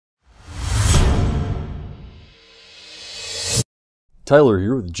Tyler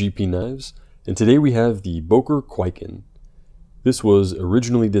here with GP Knives, and today we have the Boker Kwaiken. This was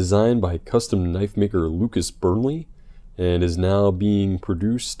originally designed by custom knife maker Boker Burnley and is now being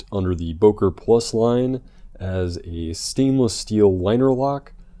produced under the Boker Plus line as a stainless steel liner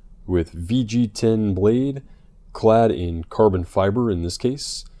lock with VG10 blade clad in carbon fiber in this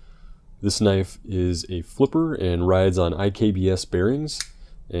case. This knife is a flipper and rides on IKBS bearings,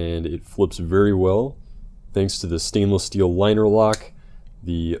 and it flips very well thanks to the stainless steel liner lock.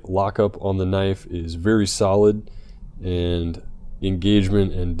 The lockup on the knife is very solid, and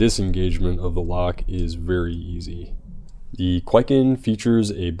engagement and disengagement of the lock is very easy. The Kwaiken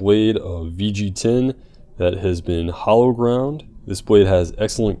features a blade of VG10 that has been hollow ground. This blade has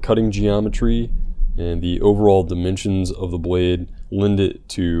excellent cutting geometry, and the overall dimensions of the blade lend it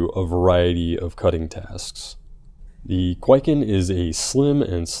to a variety of cutting tasks. The Kwaiken is a slim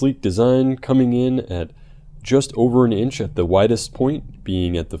and sleek design, coming in at just over an inch at the widest point,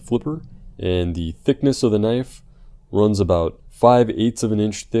 being at the flipper, and the thickness of the knife runs about 5/8 of an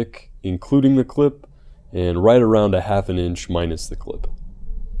inch thick, including the clip, and right around a half an inch minus the clip.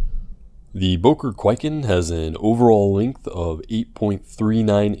 The Boker Kwaiken has an overall length of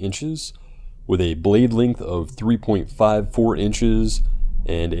 8.39 inches, with a blade length of 3.54 inches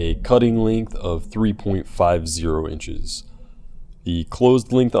and a cutting length of 3.50 inches. The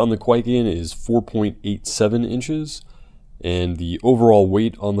closed length on the Kwaiken is 4.87 inches, and the overall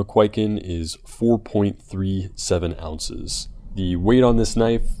weight on the Kwaiken is 4.37 ounces. The weight on this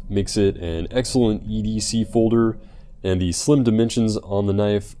knife makes it an excellent EDC folder, and the slim dimensions on the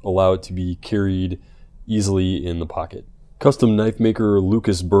knife allow it to be carried easily in the pocket. Custom knife maker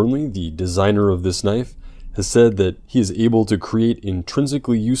Boker Burnley, the designer of this knife, has said that he is able to create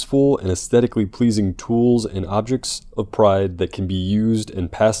intrinsically useful and aesthetically pleasing tools and objects of pride that can be used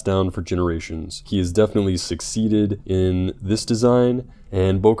and passed down for generations. He has definitely succeeded in this design,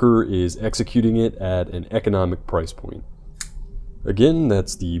 and Boker is executing it at an economic price point. Again,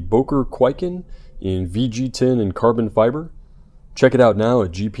 that's the Boker Kwaiken in VG10 and carbon fiber. Check it out now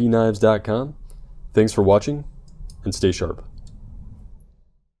at gpknives.com. Thanks for watching, and stay sharp.